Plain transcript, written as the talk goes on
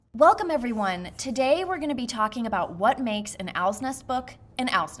Welcome, everyone. Today we're going to be talking about what makes an Owl's Nest book an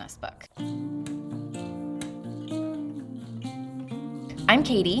Owl's Nest book. I'm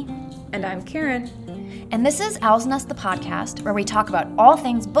Katie. And I'm Karen. And this is Owl's Nest, the podcast, where we talk about all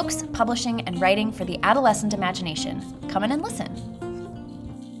things books, publishing, and writing for the adolescent imagination. Come in and listen.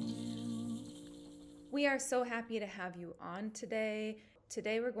 We are so happy to have you on today.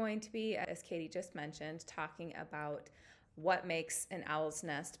 Today we're going to be, as Katie just mentioned, talking about what makes an Owl's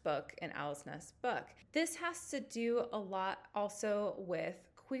Nest book an Owl's Nest book. This has to do a lot also with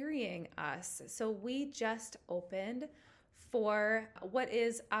querying us. So we just opened for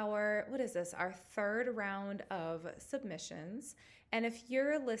our third round of submissions. And if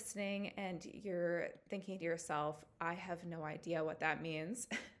you're listening and you're thinking to yourself, I have no idea what that means,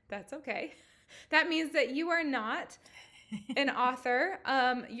 that's okay. That means that you are not an author.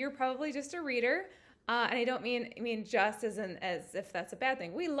 You're probably just a reader. And I don't mean just as if that's a bad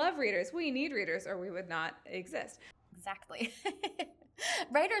thing. We love readers. We need readers, or we would not exist. Exactly.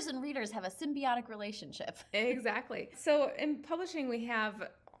 Writers and readers have a symbiotic relationship. Exactly. So in publishing, we have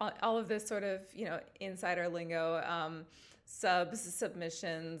all of this sort of, insider lingo,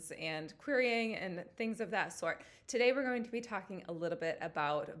 submissions, and querying, and things of that sort. Today, we're going to be talking a little bit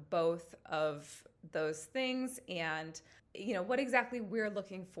about both of those things and, what exactly we're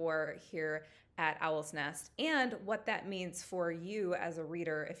looking for here at Owl's Nest, and what that means for you as a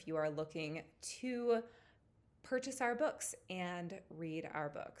reader if you are looking to purchase our books and read our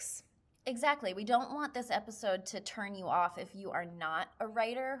books. Exactly. We don't want this episode to turn you off if you are not a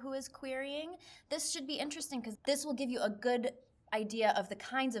writer who is querying. This should be interesting because this will give you a good idea of the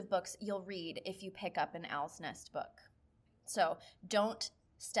kinds of books you'll read if you pick up an Owl's Nest book. So don't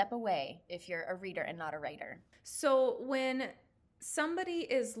step away if you're a reader and not a writer. So when somebody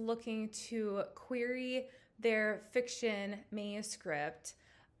is looking to query their fiction manuscript,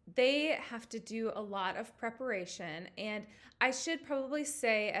 they have to do a lot of preparation. And I should probably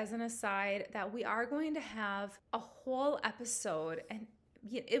say, as an aside, that we are going to have a whole episode, and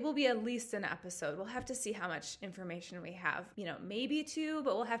it will be at least an episode. We'll have to see how much information we have, maybe two,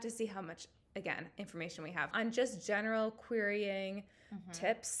 but we'll have to see how much, again, information we have on just general querying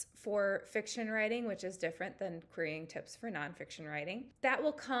tips for fiction writing, which is different than querying tips for nonfiction writing. That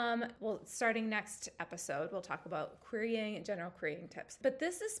will come, starting next episode, we'll talk about general querying tips. But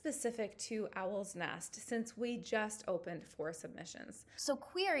this is specific to Owl's Nest since we just opened for submissions. So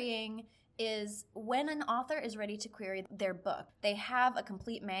querying is when an author is ready to query their book. They have a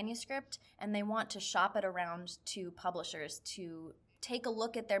complete manuscript and they want to shop it around to publishers to take a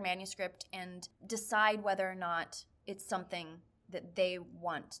look at their manuscript and decide whether or not it's something that they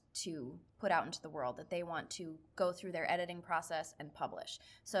want to put out into the world, that they want to go through their editing process and publish.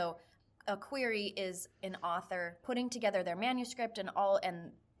 So a query is an author putting together their manuscript and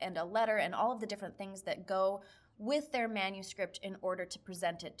a letter and all of the different things that go with their manuscript in order to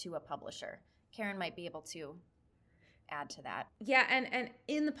present it to a publisher. Karen might be able to add to that. Yeah, and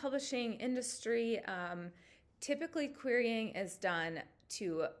in the publishing industry, typically querying is done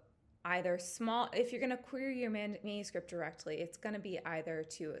to either if you're going to query your manuscript directly, it's going to be either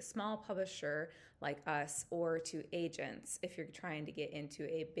to a small publisher like us or to agents if you're trying to get into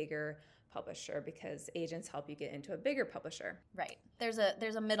a bigger publisher, because agents help you get into a bigger publisher. Right. There's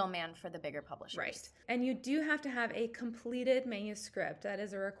a middleman for the bigger publishers. Right. And you do have to have a completed manuscript. That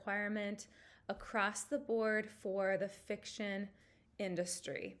is a requirement across the board for the fiction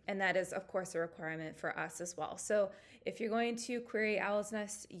industry. And that is, of course, a requirement for us as well. So if you're going to query Owl's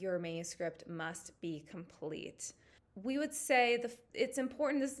Nest, your manuscript must be complete. We would say it's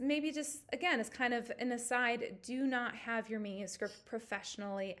important, this maybe just, again, as kind of an aside, do not have your manuscript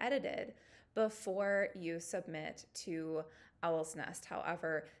professionally edited before you submit to Owl's Nest.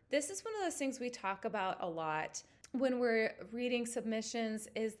 However, this is one of those things we talk about a lot when we're reading submissions,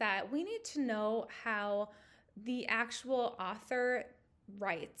 is that we need to know how the actual author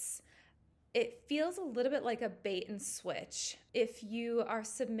writes. It feels a little bit like a bait and switch. If you are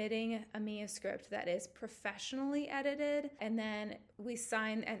submitting a manuscript that is professionally edited and then we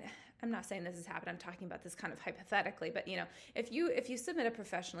sign, and I'm not saying this has happened, I'm talking about this kind of hypothetically, but if you submit a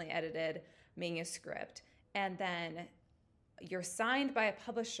professionally edited manuscript and then you're signed by a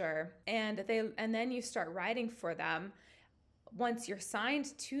publisher and then you start writing for them, once you're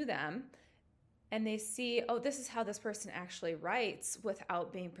signed to them, and they see, oh, this is how this person actually writes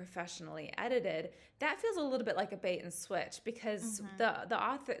without being professionally edited, that feels a little bit like a bait and switch, because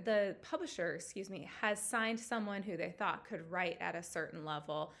the publisher, has signed someone who they thought could write at a certain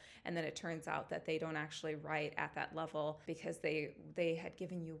level, and then it turns out that they don't actually write at that level because they had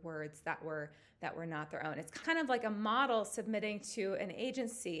given you words that were not their own. It's kind of like a model submitting to an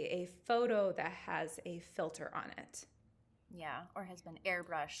agency a photo that has a filter on it. Yeah, or has been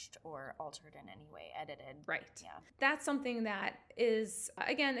airbrushed or altered in any way, edited. Right. Yeah. That's something that is,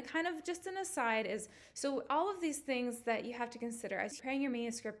 again, kind of just an aside, is so all of these things that you have to consider as you're preparing your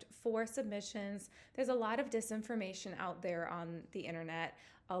manuscript for submissions. There's a lot of disinformation out there on the internet.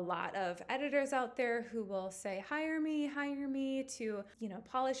 A lot of editors out there who will say, hire me to,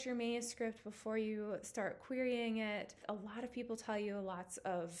 polish your manuscript before you start querying it. A lot of people tell you lots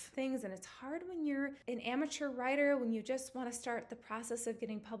of things, and it's hard when you're an amateur writer, when you just want to start the process of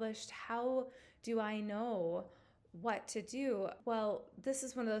getting published. How do I know what to do? Well, this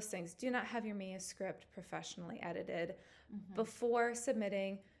is one of those things. Do not have your manuscript professionally edited before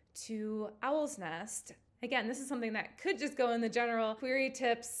submitting to Owl's Nest. Again, this is something that could just go in the general query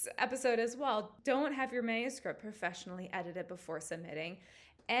tips episode as well. Don't have your manuscript professionally edited before submitting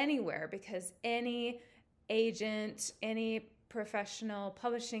anywhere, because any agent, any professional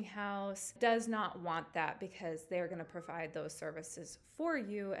publishing house does not want that, because they're going to provide those services for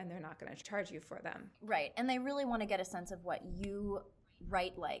you and they're not going to charge you for them. Right. And they really want to get a sense of what you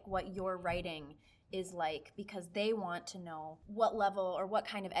write like, what your writing is like, because they want to know what level or what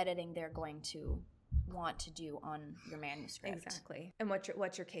kind of editing they're going to want to do on your manuscript. Exactly. And what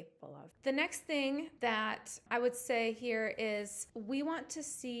you're capable of. The next thing that I would say here is we want to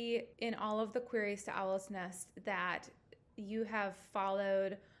see in all of the queries to Owl's Nest that you have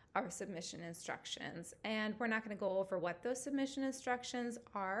followed our submission instructions. And we're not going to go over what those submission instructions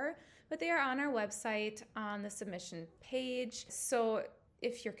are, but they are on our website on the submission page. So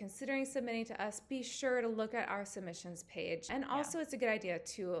if you're considering submitting to us, be sure to look at our submissions page. And also it's a good idea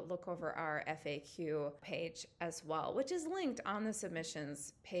to look over our FAQ page as well, which is linked on the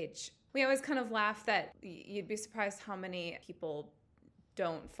submissions page. We always kind of laugh that you'd be surprised how many people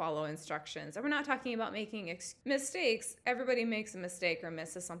don't follow instructions. And we're not talking about making mistakes. Everybody makes a mistake or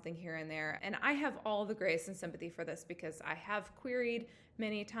misses something here and there. And I have all the grace and sympathy for this, because I have queried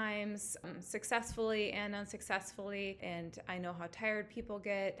many times successfully and unsuccessfully, and I know how tired people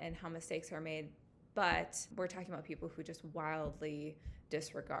get and how mistakes are made. But we're talking about people who just wildly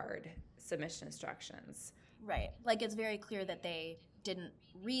disregard submission instructions. Right. Like, it's very clear that they didn't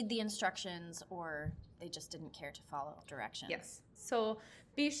read the instructions, or they just didn't care to follow directions. Yes. So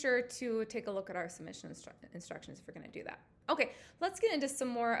be sure to take a look at our submission instructions if you're going to do that. Okay, let's get into some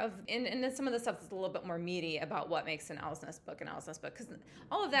more of, and some of the stuff that's a little bit more meaty about what makes an Owl's Nest book an Owl's Nest book, because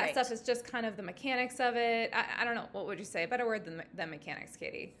all of that stuff is just kind of the mechanics of it. I don't know, what would you say? A better word than mechanics,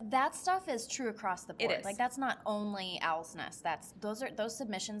 Katie. That stuff is true across the board. It is. Like, that's not only Owl's Nest. Those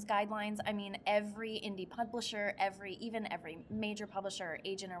submissions guidelines. I mean, every indie publisher, even every major publisher or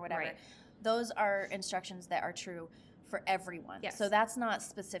agent or whatever, those are instructions that are true for everyone. Yes. So that's not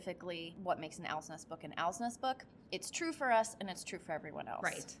specifically what makes an Owl's Nest book an Owl's Nest book. It's true for us, and it's true for everyone else.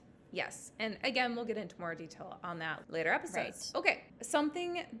 Right. Yes. And again, we'll get into more detail on that later episodes. Right. Okay.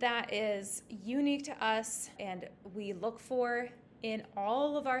 Something that is unique to us and we look for in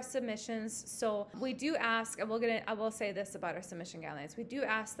all of our submissions. So we do ask, and I will say this about our submission guidelines. We do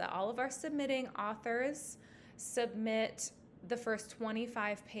ask that all of our submitting authors submit the first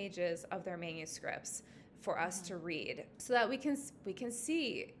 25 pages of their manuscripts for us to read, so that we can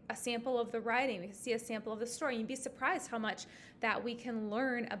see a sample of the writing, we can see a sample of the story. You'd be surprised how much that we can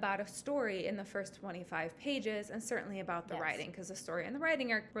learn about a story in the first 25 pages, and certainly about the writing, because the story and the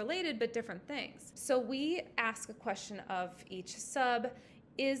writing are related but different things. So we ask a question of each sub: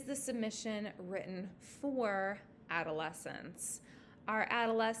 is the submission written for adolescents? Are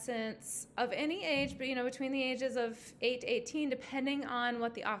adolescents of any age, but between the ages of 8 to 18, depending on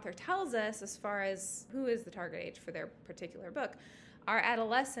what the author tells us as far as who is the target age for their particular book, are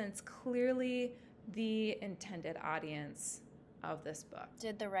adolescents clearly the intended audience of this book?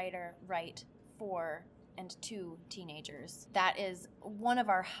 Did the writer write for and to teenagers? That is one of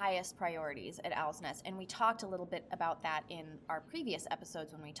our highest priorities at Owl's Nest, and we talked a little bit about that in our previous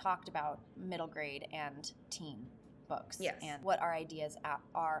episodes when we talked about middle grade and teen books. Yes. And what our ideas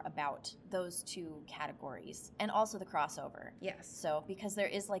are about those two categories, and also the crossover. Yes. So because there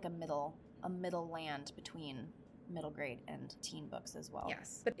is like a middle land between middle grade and teen books as well.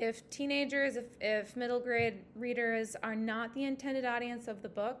 Yes. But if teenagers, if middle grade readers are not the intended audience of the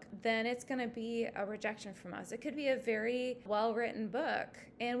book, then it's going to be a rejection from us. It could be a very well-written book.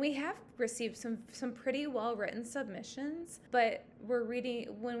 And we have received some pretty well-written submissions, but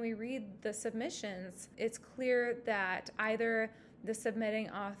when we read the submissions, it's clear that either the submitting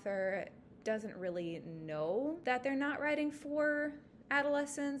author doesn't really know that they're not writing for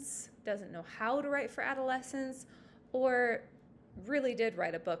adolescents, doesn't know how to write for adolescents, or really did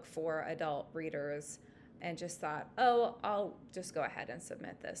write a book for adult readers and just thought, oh, I'll just go ahead and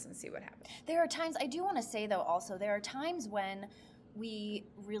submit this and see what happens. There are times, I do want to say though also, there are times when we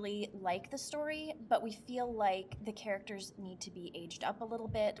really like the story, but we feel like the characters need to be aged up a little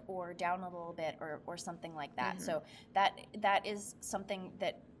bit or down a little bit or something like that. Mm-hmm. So that is something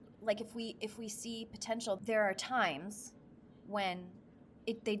that, like, if we see potential, there are times when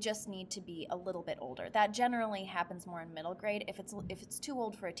they just need to be a little bit older. That generally happens more in middle grade. If it's too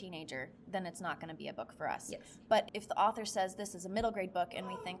old for a teenager, then it's not going to be a book for us. Yes. But if the author says this is a middle grade book and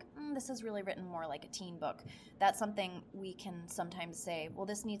we think, this is really written more like a teen book, that's something we can sometimes say, well,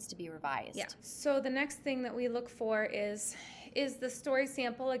 this needs to be revised. Yeah. So the next thing that we look for is the story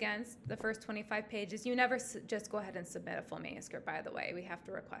sample against the first 25 pages. You never just go ahead and submit a full manuscript, by the way. We have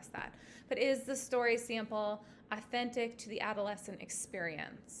to request that. But is the story sample authentic to the adolescent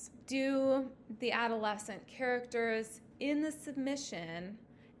experience? Do the adolescent characters in the submission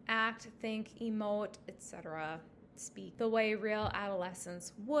act, think, emote, etc., speak the way real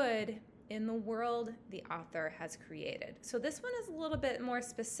adolescents would in the world the author has created? So this one is a little bit more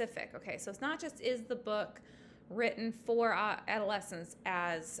specific. Okay, so it's not just is the book written for adolescents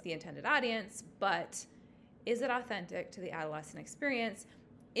as the intended audience, but is it authentic to the adolescent experience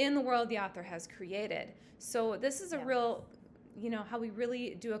in the world the author has created? So this is a real, how we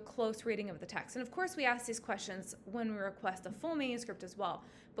really do a close reading of the text. And of course we ask these questions when we request a full manuscript as well,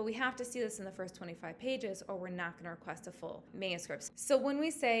 but we have to see this in the first 25 pages or we're not going to request a full manuscript. So when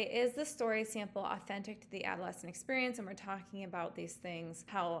we say, is the story sample authentic to the adolescent experience, and we're talking about these things,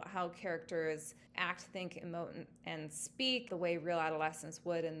 how characters act, think, emote, and speak the way real adolescents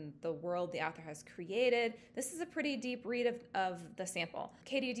would in the world the author has created, this is a pretty deep read of the sample.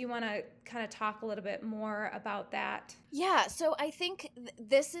 Katie, do you want to kind of talk a little bit more about that? Yeah, so I think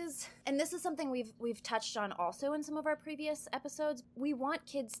this is something we've touched on also in some of our previous episodes. We want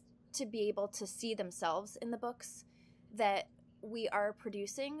kids to be able to see themselves in the books that we are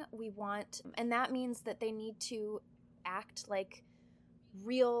producing. And that means that they need to act like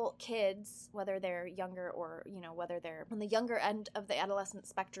real kids, whether they're younger or, whether they're on the younger end of the adolescent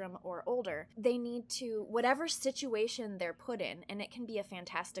spectrum or older. They need to, whatever situation they're put in, and it can be a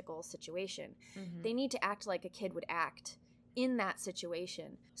fantastical situation, they need to act like a kid would act in that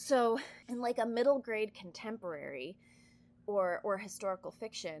situation. So in like a middle grade contemporary or historical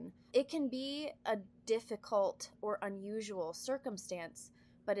fiction, it can be a difficult or unusual circumstance,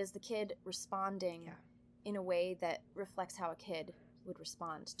 but is the kid responding in a way that reflects how a kid would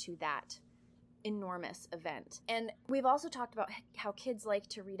respond to that enormous event? And we've also talked about how kids like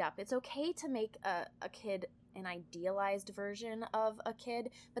to read up. It's okay to make a kid an idealized version of a kid,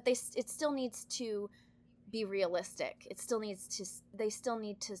 but it still needs to be realistic. They still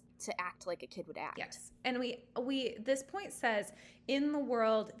need to act like a kid would act. Yes. And we this point says, in the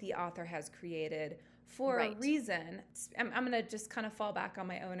world the author has created for a reason. I'm going to just kind of fall back on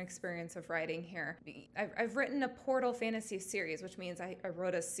my own experience of writing here. I've written a Portal fantasy series, which means I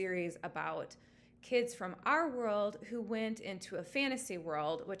wrote a series about kids from our world who went into a fantasy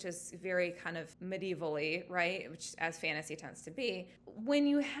world, which is very kind of medievally, right? Which, as fantasy tends to be. When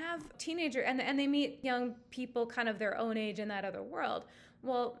you have teenager and they meet young people kind of their own age in that other world,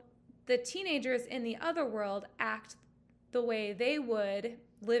 well, the teenagers in the other world act the way they would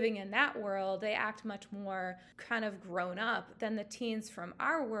living in that world. They act much more kind of grown up than the teens from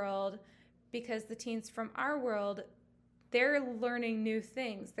our world, because the teens from our world, they're learning new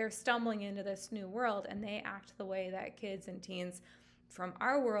things. They're stumbling into this new world, and they act the way that kids and teens from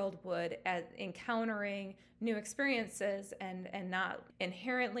our world would, at encountering new experiences and not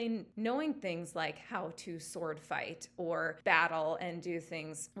inherently knowing things like how to sword fight or battle and do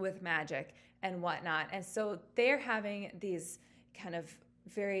things with magic and whatnot. And so they're having these kind of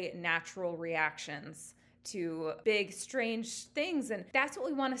very natural reactions to big, strange things. And that's what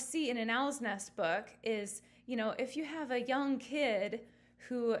we want to see in an Owl's Nest book is, if you have a young kid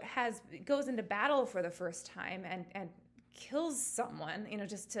who goes into battle for the first time and kills someone,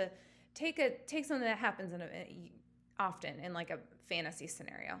 just to take something that happens often in like a fantasy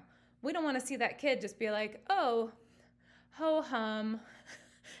scenario. We don't want to see that kid just be like, oh, ho hum,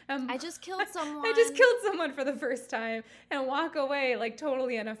 I just killed someone. I just killed someone for the first time and walk away like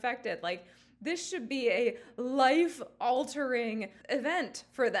totally unaffected. Like this should be a life-altering event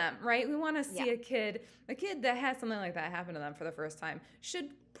for them, right? We want to see a kid that has something like that happen to them for the first time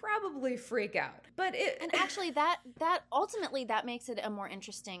should probably freak out. But and actually that ultimately that makes it a more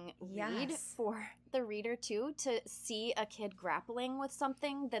interesting read for the reader too, to see a kid grappling with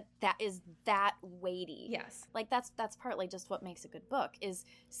something that is that weighty. Yes. Like that's partly just what makes a good book, is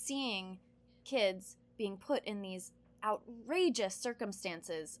seeing kids being put in these outrageous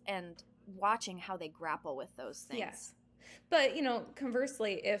circumstances and watching how they grapple with those things. Yes. But,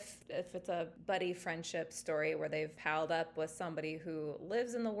 conversely, if it's a buddy friendship story where they've palled up with somebody who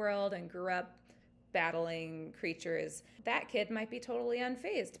lives in the world and grew up battling creatures, that kid might be totally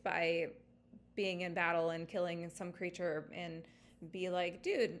unfazed by being in battle and killing some creature and be like,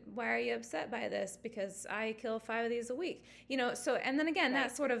 dude, why are you upset by this? Because I kill 5 of these a week. So, and then again,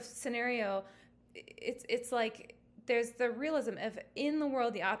 that sort of scenario, it's like, there's the realism of in the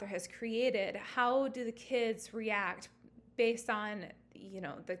world the author has created, how do the kids react based on,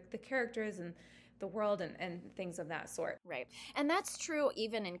 the characters and the world and things of that sort. Right. And that's true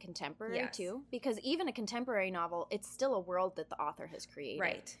even in contemporary too, because even a contemporary novel, it's still a world that the author has created.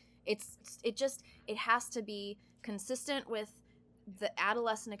 Right. It has to be consistent with the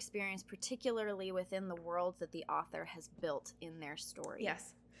adolescent experience, particularly within the world that the author has built in their story.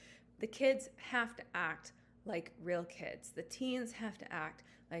 Yes. The kids have to act like real kids. The teens have to act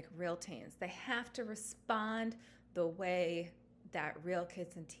like real teens. They have to respond the way that real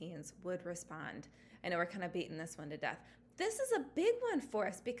kids and teens would respond. I know we're kind of beating this one to death. This is a big one for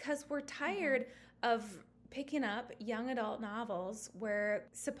us because we're tired of picking up young adult novels where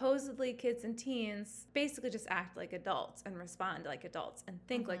supposedly kids and teens basically just act like adults and respond like adults and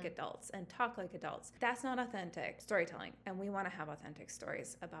think like adults and talk like adults. That's not authentic storytelling, and we want to have authentic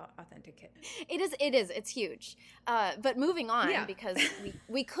stories about authentic kids. It is. It's huge. But moving on, because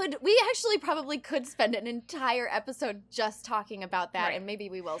we actually probably could spend an entire episode just talking about that, and maybe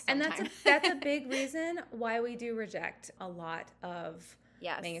we will sometime. And that's a big reason why we do reject a lot of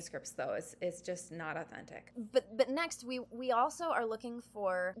manuscripts, though. It's just not authentic. But next, we also are looking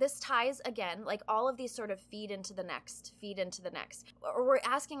for, this ties again, like all of these sort of feed into the next. Or we're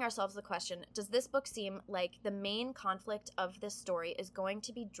asking ourselves the question, does this book seem like the main conflict of this story is going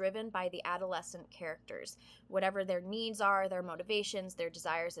to be driven by the adolescent characters? Whatever their needs are, their motivations, their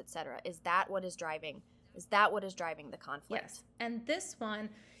desires, etc. Is that what is driving the conflict? Yes. And this one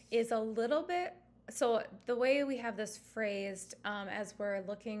is a little bit... So the way we have this phrased, as we're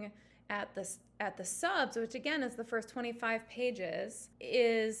looking at the subs, which again is the first 25 pages,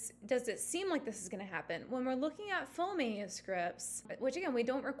 is, does it seem like this is going to happen? When we're looking at full manuscripts, which again, we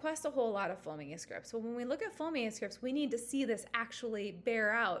don't request a whole lot of full manuscripts, but when we look at full manuscripts, we need to see this actually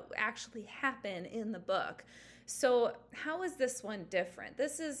bear out, actually happen in the book. So how is this one different?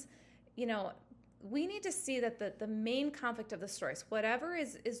 This is, we need to see that the main conflict of the story, so whatever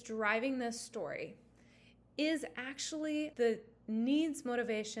is driving this story, is actually the needs,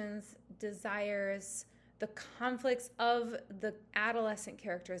 motivations, desires, the conflicts of the adolescent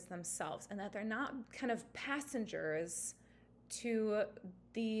characters themselves, and that they're not kind of passengers to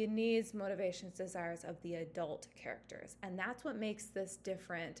the needs, motivations, desires of the adult characters. And that's what makes this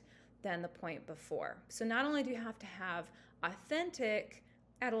different than the point before. So not only do you have to have authentic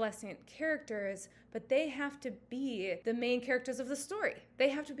adolescent characters, but they have to be the main characters of the story. They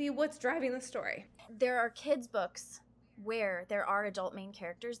have to be what's driving the story. There are kids' books where there are adult main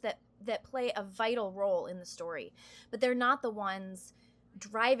characters that play a vital role in the story, but they're not the ones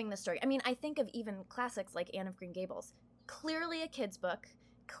driving the story. I mean, I think of even classics like Anne of Green Gables. Clearly a kid's book,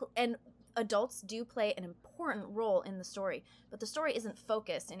 and adults do play an important role in the story, but the story isn't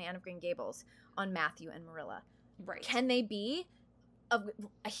focused in Anne of Green Gables on Matthew and Marilla. Right. Can they be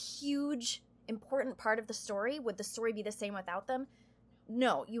a huge, important part of the story? Would the story be the same without them?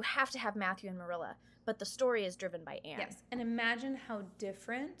 No, you have to have Matthew and Marilla, but the story is driven by Anne. Yes, and imagine how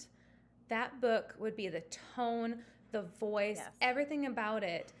different that book would be, the tone, the voice, everything about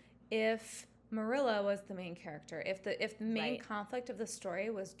it, if Marilla was the main character, if the main conflict of the story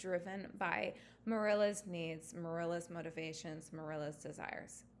was driven by Marilla's needs, Marilla's motivations, Marilla's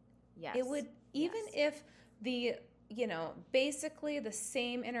desires. Yes. It would, even if the, basically the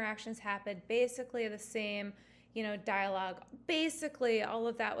same interactions happened, basically the same, dialogue, basically all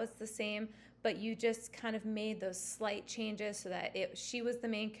of that was the same, but you just kind of made those slight changes so that she was the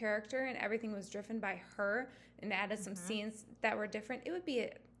main character and everything was driven by her, and added some scenes that were different, it would be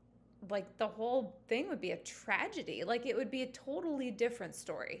the whole thing would be a tragedy. Like, it would be a totally different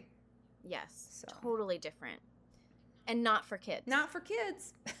story. Yes, totally different. And not for kids. Not for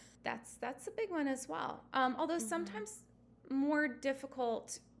kids. That's a big one as well. Although sometimes more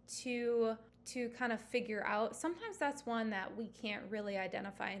difficult to kind of figure out. Sometimes that's one that we can't really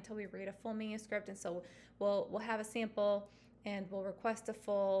identify until we read a full manuscript, and so we'll have a sample and we'll request a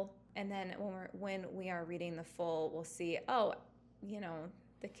full, and then when we are reading the full, we'll see, oh,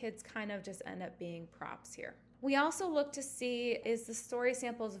 the kids kind of just end up being props here. We also look to see, is the story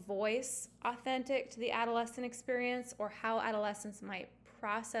sample's voice authentic to the adolescent experience, or how adolescents might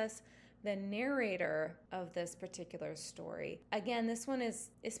process the narrator of this particular story. Again, this one is,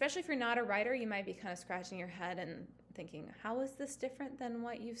 especially if you're not a writer, you might be kind of scratching your head and thinking, how is this different than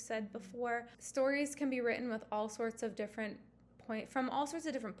what you've said before? Stories can be written with all sorts of different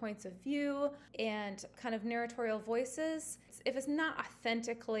points of view and kind of narratorial voices. If it's not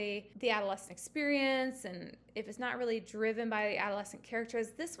authentically the adolescent experience, and if it's not really driven by the adolescent characters,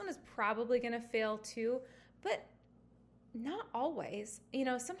 this one is probably going to fail too, but not always.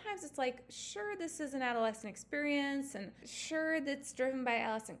 Sometimes it's like, sure, this is an adolescent experience, and sure, that's driven by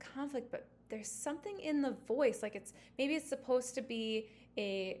adolescent conflict, but there's something in the voice. Like maybe it's supposed to be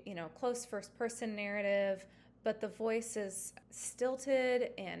a, close first person narrative, but the voice is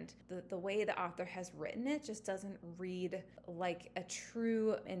stilted, and the way the author has written it just doesn't read like a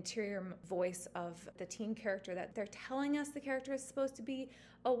true interior voice of the teen character, that they're telling us the character is supposed to be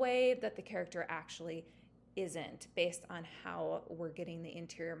a way that the character actually isn't, based on how we're getting the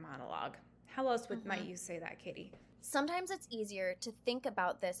interior monologue. How else might you say that, Katie? Sometimes it's easier to think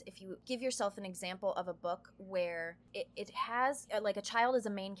about this if you give yourself an example of a book where it has, like, a child is a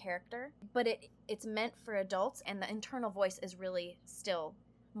main character, but it's meant for adults, and the internal voice is really still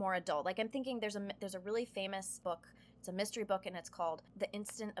more adult. Like, I'm thinking there's a really famous book. It's a mystery book, and it's called The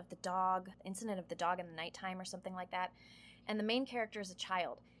Incident of the Dog in the Nighttime, or something like that. And the main character is a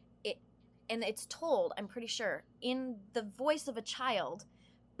child. And it's told, I'm pretty sure, in the voice of a child,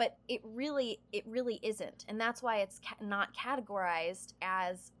 but it really isn't. And that's why it's not categorized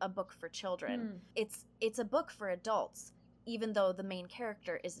as a book for children. It's a book for adults, even though the main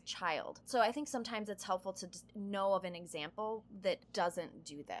character is a child. So I think sometimes it's helpful to just know of an example that doesn't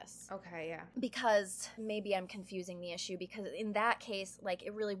do this. Okay, yeah. Because maybe I'm confusing the issue, because in that case, like,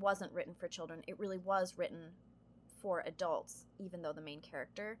 it really wasn't written for children. It really was written for adults, even though the main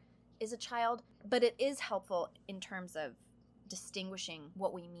character is a child. But it is helpful in terms of distinguishing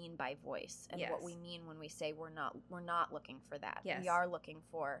what we mean by voice, and what we mean when we say we're not looking for that. Yes. We are looking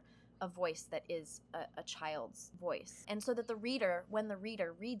for a voice that is a child's voice. And so that when the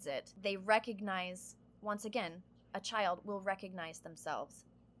reader reads it, they recognize, once again, a child will recognize themselves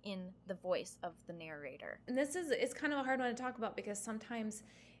in the voice of the narrator. And it's kind of a hard one to talk about, because sometimes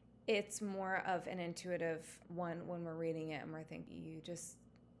it's more of an intuitive one when we're reading it, and we're thinking, you just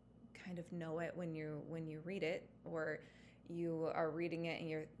kind of know it when you read it, or you are reading it and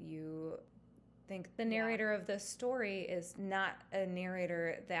you think the narrator of this story is not a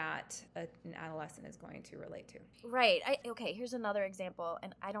narrator that an adolescent is going to relate to. Right. Okay, here's another example,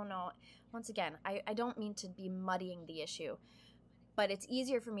 and I don't know, once again, I don't mean to be muddying the issue, but it's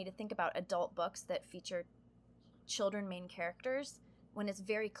easier for me to think about adult books that feature children main characters when it's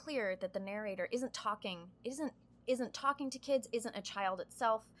very clear that the narrator isn't talking to kids, isn't a child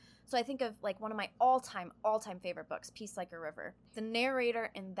itself. So I think of, like, one of my all-time favorite books, Peace Like a River. The narrator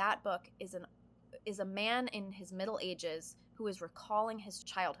in that book is a man in his middle ages who is recalling his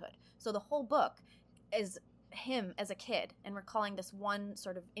childhood. So the whole book is him as a kid and recalling this one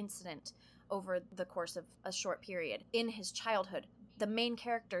sort of incident over the course of a short period in his childhood. The main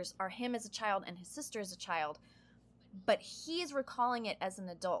characters are him as a child and his sister as a child, but he's recalling it as an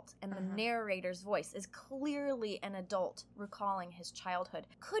adult, and the narrator's voice is clearly an adult recalling his childhood.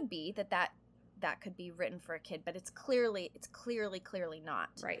 Could be that could be written for a kid, but it's clearly not.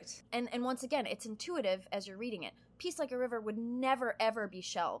 Right. And once again, it's intuitive as you're reading it. Peace Like a River would never ever be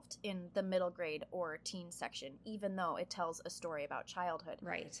shelved in the middle grade or teen section, even though it tells a story about childhood.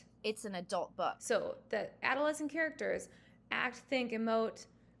 Right. It's an adult book. So the adolescent characters act, think, emote,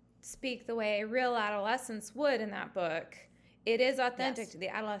 speak the way real adolescents would in that book. It is authentic to the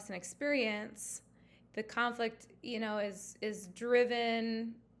adolescent experience. The conflict, is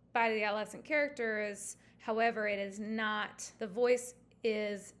driven by the adolescent characters. However, it is not, the voice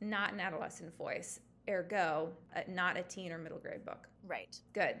is not an adolescent voice. Ergo, not a teen or middle grade book. Right.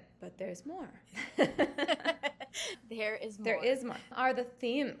 Good. But there's more. There is more. There is more. Are the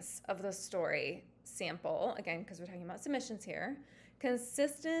themes of the story sample, again, because we're talking about submissions here,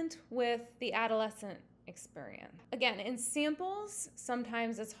 consistent with the adolescent experience? Again, in samples,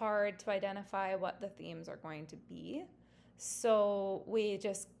 sometimes it's hard to identify what the themes are going to be. So we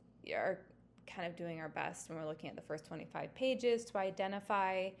just are kind of doing our best when we're looking at the first 25 pages to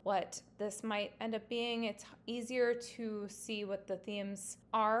identify what this might end up being. It's easier to see what the themes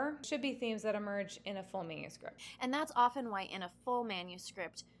are. Should be themes that emerge in a full manuscript. And that's often why in a full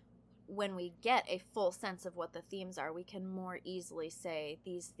manuscript, when we get a full sense of what the themes are, we can more easily say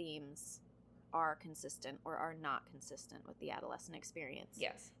these themes are consistent or are not consistent with the adolescent experience.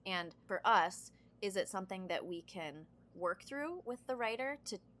 Yes. And for us, is it something that we can work through with the writer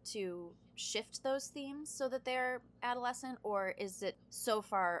to shift those themes so that they're adolescent, or is it so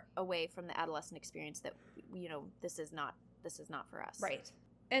far away from the adolescent experience that, you know, this is not for us? Right.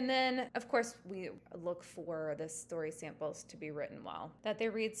 And then, of course, we look for the story samples to be written well, that they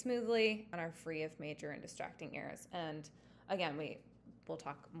read smoothly and are free of major and distracting errors. And again, we'll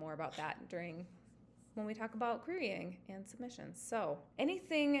talk more about that when we talk about querying and submissions. So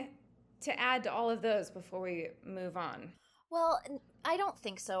anything to add to all of those before we move on? Well, I don't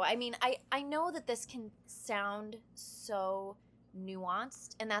think so. I mean, I know that this can sound so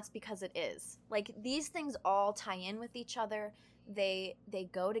nuanced, and that's because it is. Like, these things all tie in with each other. They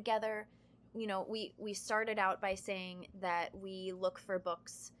go together. You know, we started out by saying that we look for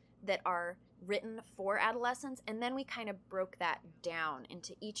books that are written for adolescents, and then we kind of broke that down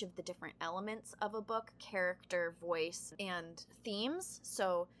into each of the different elements of a book: character, voice, and themes.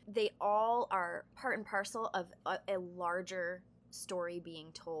 So they all are part and parcel of a larger story being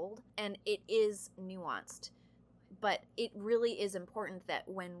told, and it is nuanced. But it really is important that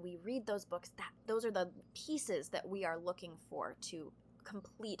when we read those books, that those are the pieces that we are looking for to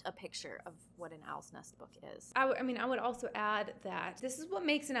complete a picture of what an Owl's Nest book is. I would also add that this is what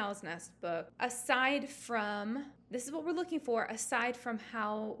makes an Owl's Nest book, this is what we're looking for, aside from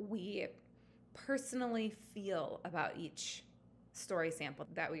how we personally feel about each story sample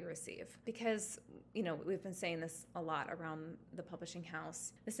that we receive. Because, you know, we've been saying this a lot around the publishing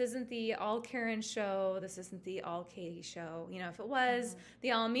house. This isn't the all Karen show. This isn't the all Katie show. You know, if it was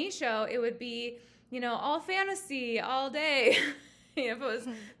the all me show, it would be, you know, all fantasy all day. You know, if it was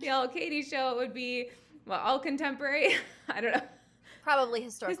the all Katie show, it would be, well, all contemporary. I don't know. Probably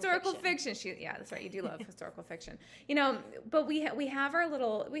historical fiction. Yeah, that's right. You do love historical fiction. You know, but we have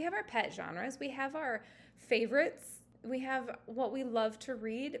our pet genres. We have our favorites. We have what we love to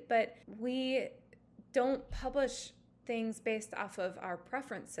read, but we don't publish things based off of our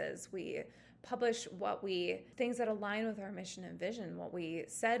preferences. We publish things that align with our mission and vision, what we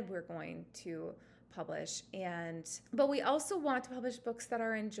said we're going to publish. But we also want to publish books that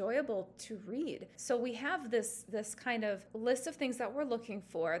are enjoyable to read. So we have this kind of list of things that we're looking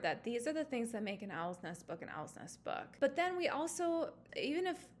for, that these are the things that make an Owl's Nest book an Owl's Nest book. But then we also, even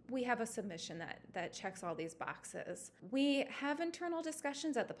if we have a submission that checks all these boxes, we have internal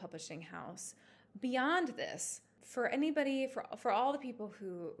discussions at the publishing house. Beyond this, for anybody, for all the people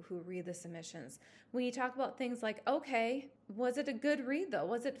who read the submissions, we talk about things like, okay, was it a good read though?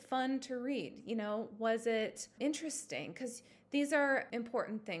 Was it fun to read? You know, was it interesting? Because these are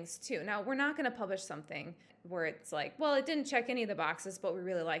important things too. Now, we're not going to publish something where it's like, well, it didn't check any of the boxes, but we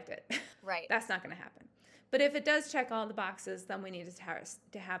really liked it. Right. That's not going to happen. But if it does check all the boxes, then we need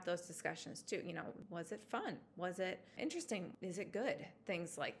to have those discussions too. You know, was it fun? Was it interesting? Is it good?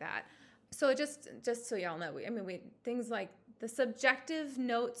 Things like that. So just so y'all know, things like the subjective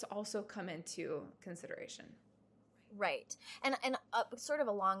notes also come into consideration. Right. And sort of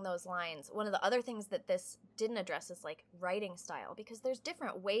along those lines, one of the other things that this didn't address is like writing style, because there's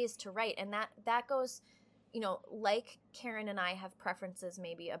different ways to write, and that goes, you know, like Karen and I have preferences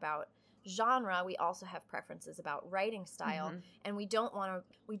maybe about genre, we also have preferences about writing style, mm-hmm. and we don't want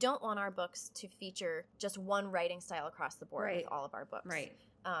our books to feature just one writing style across the board with all of our books. Right.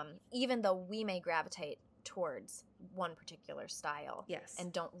 Even though we may gravitate towards one particular style, yes,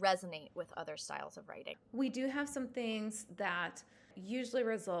 and don't resonate with other styles of writing. We do have some things that usually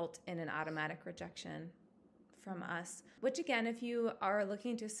result in an automatic rejection from us, which again, if you are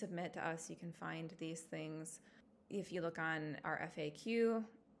looking to submit to us, you can find these things if you look on our FAQ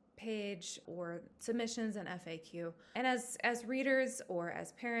page or submissions and FAQ. And as readers or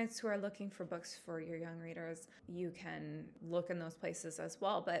as parents who are looking for books for your young readers, you can look in those places as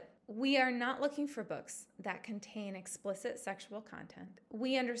well. But we are not looking for books that contain explicit sexual content.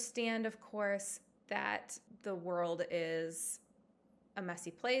 We understand, of course, that the world is a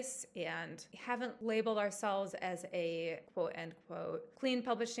messy place and haven't labeled ourselves as a quote unquote clean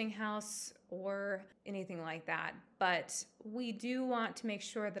publishing house or anything like that. But we do want to make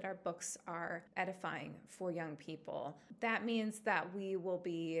sure that our books are edifying for young people. That means that we will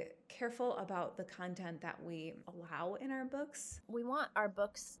be careful about the content that we allow in our books. We want our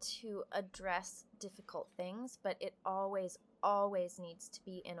books to address difficult things, but it always always needs to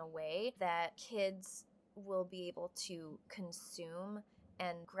be in a way that kids will be able to consume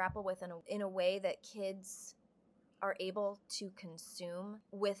and grapple with in a way that kids are able to consume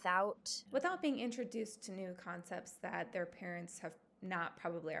without being introduced to new concepts that their parents have not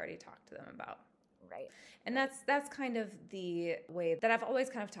probably already talked to them about. Right. And that's kind of the way that I've always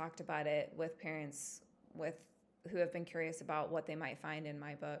kind of talked about it with parents who have been curious about what they might find in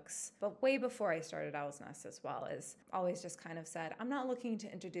my books. But way before I started Owl's Nest as well, is always just kind of said, I'm not looking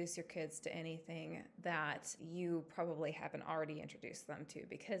to introduce your kids to anything that you probably haven't already introduced them to,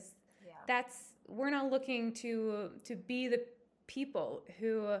 because we're not looking to be the people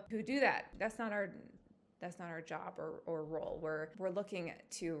who do that. That's not our job or role. We're looking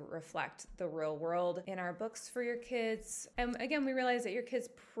to reflect the real world in our books for your kids. And again, we realize that your kids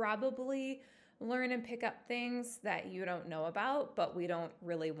probably learn and pick up things that you don't know about, but we don't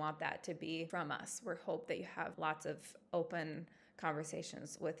really want that to be from us. We hope that you have lots of open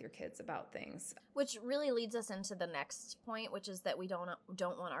conversations with your kids about things. Which really leads us into the next point, which is that we don't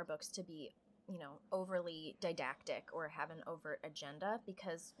want our books to be, overly didactic or have an overt agenda,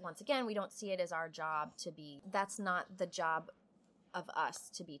 because once again, we don't see it as our job to be. That's not the job of us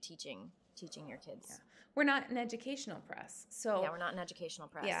to be teaching your kids. Yeah. We're not an educational press. So we're not an educational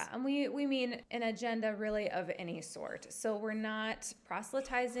press. Yeah, and we mean an agenda really of any sort. So we're not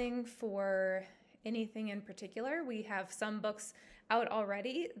proselytizing for anything in particular. We have some books out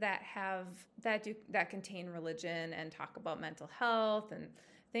already that contain religion and talk about mental health and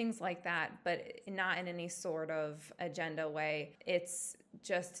things like that, but not in any sort of agenda way. It's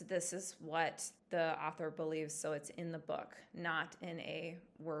just, this is what the author believes, so it's in the book, not in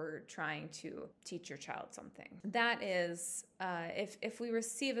we're trying to teach your child something. That is, if we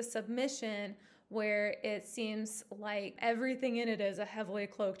receive a submission where it seems like everything in it is a heavily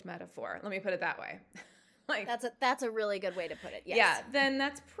cloaked metaphor, let me put it that way. That's a really good way to put it. Yes. Yeah, then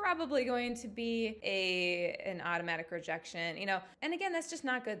that's probably going to be an automatic rejection, And again, that's just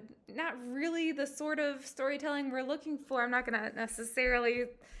not good. Not really the sort of storytelling we're looking for. I'm not going to necessarily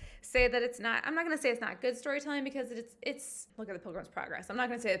say that it's not. I'm not going to say it's not good storytelling, because it's look at the Pilgrim's Progress. I'm not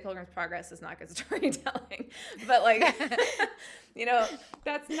going to say the Pilgrim's Progress is not good storytelling, but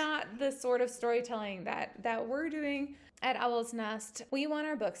that's not the sort of storytelling that we're doing. At Owl's Nest, we want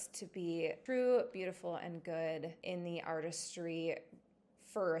our books to be true, beautiful, and good in the artistry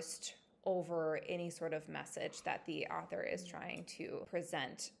first, over any sort of message that the author is trying to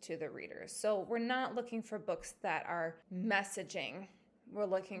present to the readers. So we're not looking for books that are messaging. We're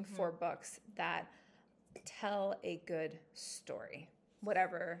looking for books that tell a good story,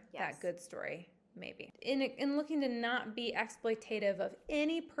 whatever that good story may be. In looking to not be exploitative of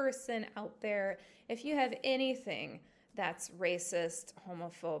any person out there, if you have anything that's racist,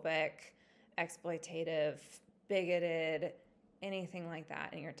 homophobic, exploitative, bigoted, anything like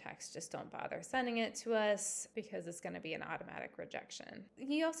that in your text, just don't bother sending it to us, because it's going to be an automatic rejection.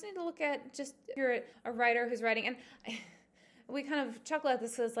 You also need to look at, just if you're a writer who's writing, and we kind of chuckle at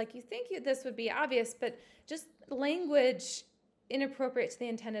this because you think this would be obvious, but just language inappropriate to the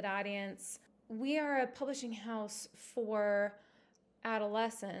intended audience. We are a publishing house for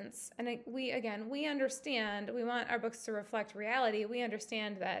adolescents, and we understand, we want our books to reflect reality. We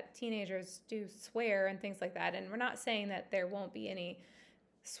understand that teenagers do swear and things like that, and we're not saying that there won't be any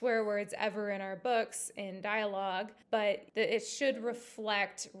swear words ever in our books in dialogue, but it should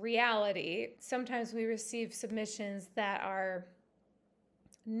reflect reality. Sometimes we receive submissions that are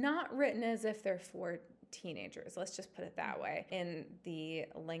not written as if they're for teenagers, let's just put it that way, in the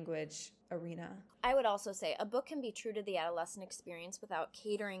language arena. I would also say a book can be true to the adolescent experience without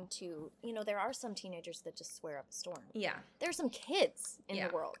catering to, there are some teenagers that just swear up a storm. Yeah. There are some kids in the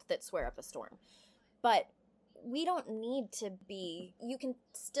world that swear up a storm. But we don't need to be, you can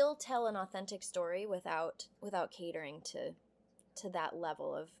still tell an authentic story without catering to that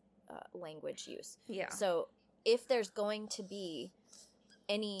level of language use. Yeah. So if there's going to be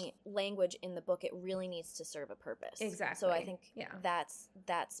any language in the book, it really needs to serve a purpose. Exactly. So I think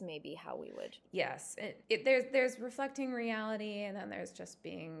that's maybe how we would. Yes. There's reflecting reality, and then there's just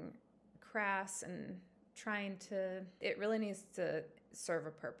being crass and trying to, it really needs to serve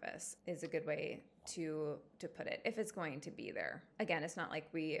a purpose, is a good way to put it, if it's going to be there. Again, it's not like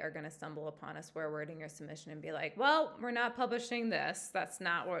we are going to stumble upon a swear word in your submission and be like, well, we're not publishing this. That's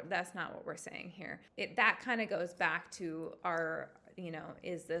not what we're saying here. That kind of goes back to our,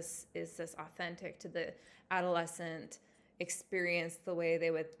 is this authentic to the adolescent experience the way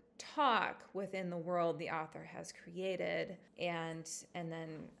they would talk within the world the author has created, and then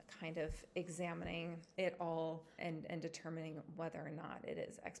kind of examining it all and determining whether or not it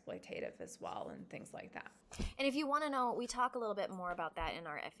is exploitative as well, and things like that. And if you want to know, we talk a little bit more about that in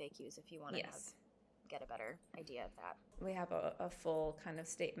our FAQs if you want to Yes. get a better idea of that. We have a full kind of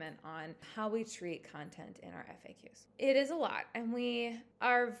statement on how we treat content in our FAQs. It is a lot, and we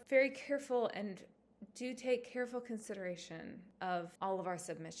are very careful and do take careful consideration of all of our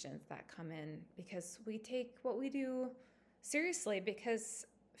submissions that come in, because we take what we do seriously, because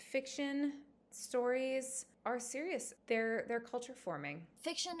fiction stories are serious. They're culture forming.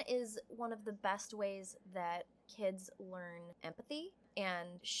 Fiction is one of the best ways that kids learn empathy and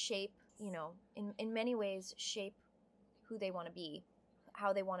shape, in many ways shape who they want to be,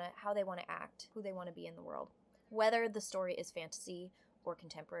 how they want to act, who they want to be in the world. Whether the story is fantasy or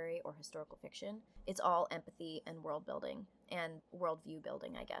contemporary or historical fiction, it's all empathy and world building and worldview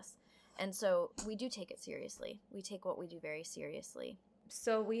building, I guess. And so we do take it seriously. We take what we do very seriously.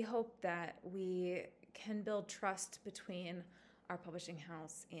 So we hope that we can build trust between our publishing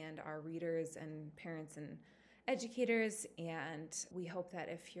house and our readers and parents and educators. And we hope that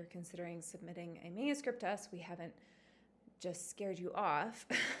if you're considering submitting a manuscript to us, we haven't just scared you off.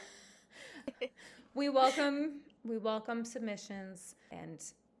 We welcome submissions, and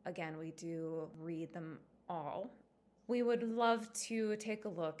again, we do read them all. We would love to take a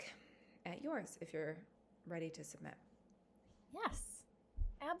look at yours if you're ready to submit. Yes,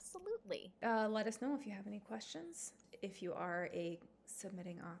 absolutely. Let us know if you have any questions. If you are a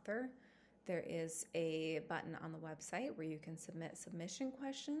submitting author, there is a button on the website where you can submit submission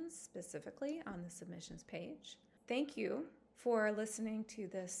questions specifically on the submissions page. Thank you for listening to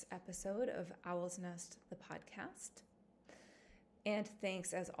this episode of Owl's Nest, the podcast. And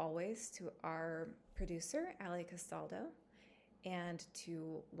thanks, as always, to our producer, Ali Castaldo, and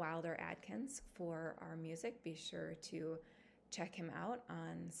to Wilder Adkins for our music. Be sure to check him out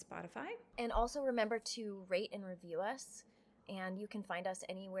on Spotify. And also remember to rate and review us. And you can find us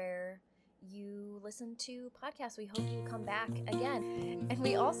anywhere you listen to podcasts. We hope you come back again. And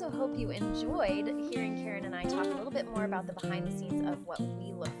we also hope you enjoyed hearing Karen and I talk a little bit more about the behind the scenes of what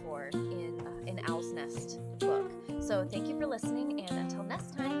we look for in an Owl's Nest book. So thank you for listening, and until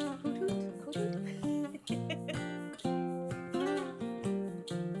next time.